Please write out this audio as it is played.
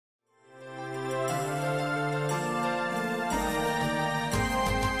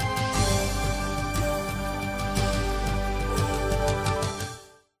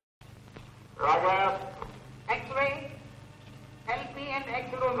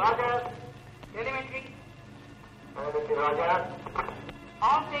Roger. Telemetry. Telemetry, Roger.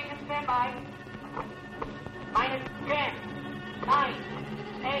 All stations stand by. Minus 10, 9,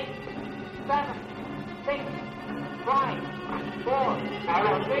 8, 7, 6, 5, 4,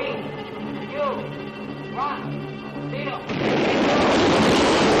 3, 2, 1, 0.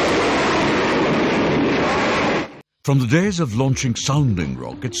 From the days of launching sounding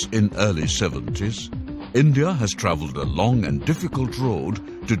rockets in early 70s, India has travelled a long and difficult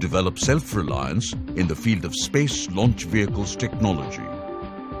road to develop self-reliance in the field of space launch vehicles technology.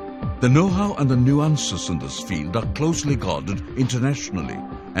 The know-how and the nuances in this field are closely guarded internationally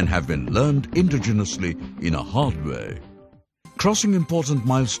and have been learned indigenously in a hard way. Crossing important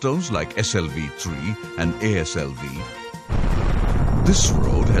milestones like PSLV-C and ASLV, this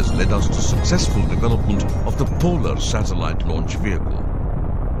road has led us to successful development of the Polar satellite launch vehicle.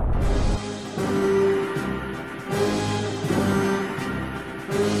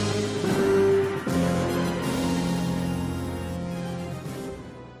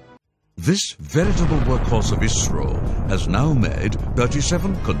 This veritable workhorse of ISRO has now made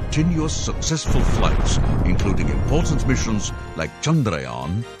 37 continuous successful flights, including important missions like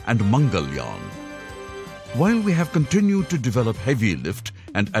Chandrayaan and Mangalyaan. While we have continued to develop heavy lift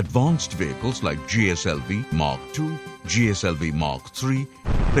and advanced vehicles like GSLV Mark II, GSLV Mark III,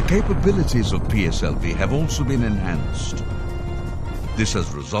 the capabilities of PSLV have also been enhanced. This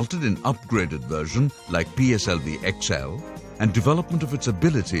has resulted in upgraded version like PSLV XL and development of its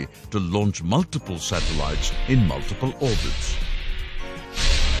ability to launch multiple satellites in multiple orbits.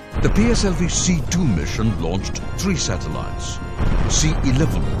 The PSLV-C2 mission launched 3 satellites.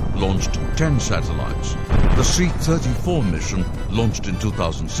 C11 launched 10 satellites. The C34 mission, launched in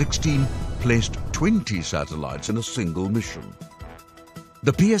 2016, placed 20 satellites in a single mission.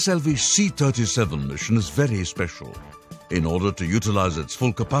 The PSLV-C37 mission is very special. In order to utilize its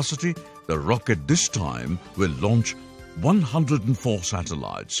full capacity, the rocket this time will launch 104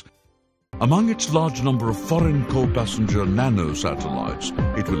 satellites. Among its large number of foreign co-passenger nano-satellites,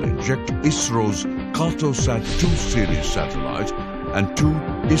 it will inject ISRO's Cartosat-2 series satellite and 2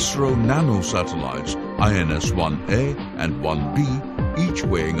 ISRO nano-satellites, INS-1A and 1B, each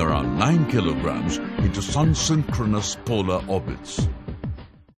weighing around 9 kilograms, into sun-synchronous polar orbits.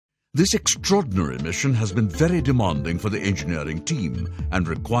 This extraordinary mission has been very demanding for the engineering team and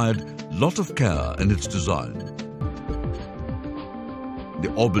required a lot of care in its design.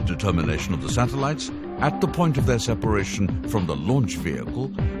 The orbit determination of the satellites at the point of their separation from the launch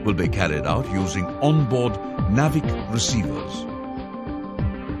vehicle will be carried out using onboard NAVIC receivers.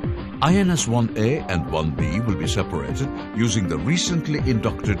 INS-1A and 1B will be separated using the recently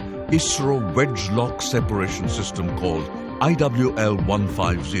inducted ISRO wedge lock separation system called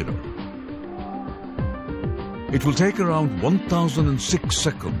IWL-150. It will take around 1006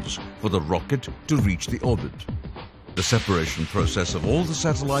 seconds for the rocket to reach the orbit. The separation process of all the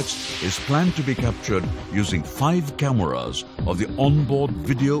satellites is planned to be captured using 5 cameras of the onboard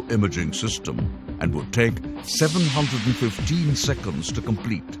video imaging system and would take 715 seconds to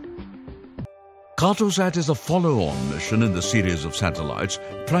complete. Cartosat is a follow-on mission in the series of satellites,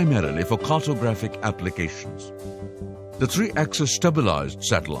 primarily for cartographic applications. The 3-axis stabilized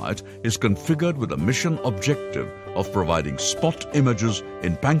satellite is configured with a mission objective of providing spot images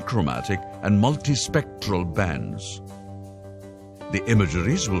in panchromatic and multispectral bands. The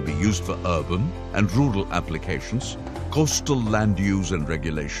imageries will be used for urban and rural applications, coastal land use and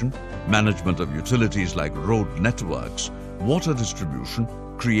regulation, management of utilities like road networks, water distribution,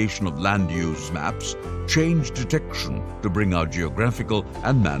 creation of land use maps, change detection to bring out geographical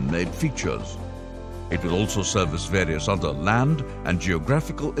and man-made features. It will also service various other land and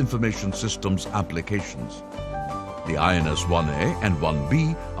geographical information systems applications. The INS-1A and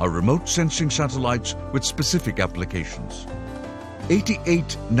 1B are remote sensing satellites with specific applications.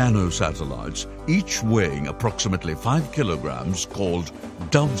 88 nanosatellites, each weighing approximately 5 kilograms, called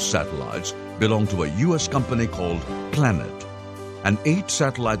Dove satellites, belong to a US company called Planet, and 8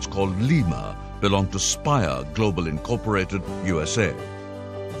 satellites called Lima belong to Spire Global Incorporated, USA.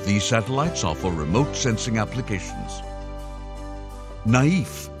 These satellites are for remote sensing applications.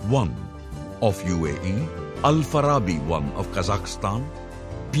 Naif-1 of UAE, Al-Farabi-1 of Kazakhstan,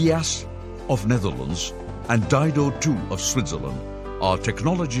 Pias of Netherlands, and Dido-2 of Switzerland are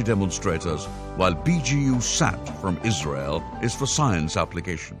technology demonstrators, while BGU-SAT from Israel is for science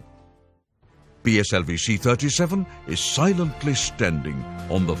application. PSLV-C37 is silently standing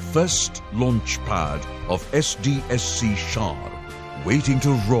on the first launch pad of SDSC Shar, waiting to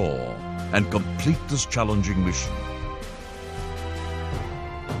roar and complete this challenging mission.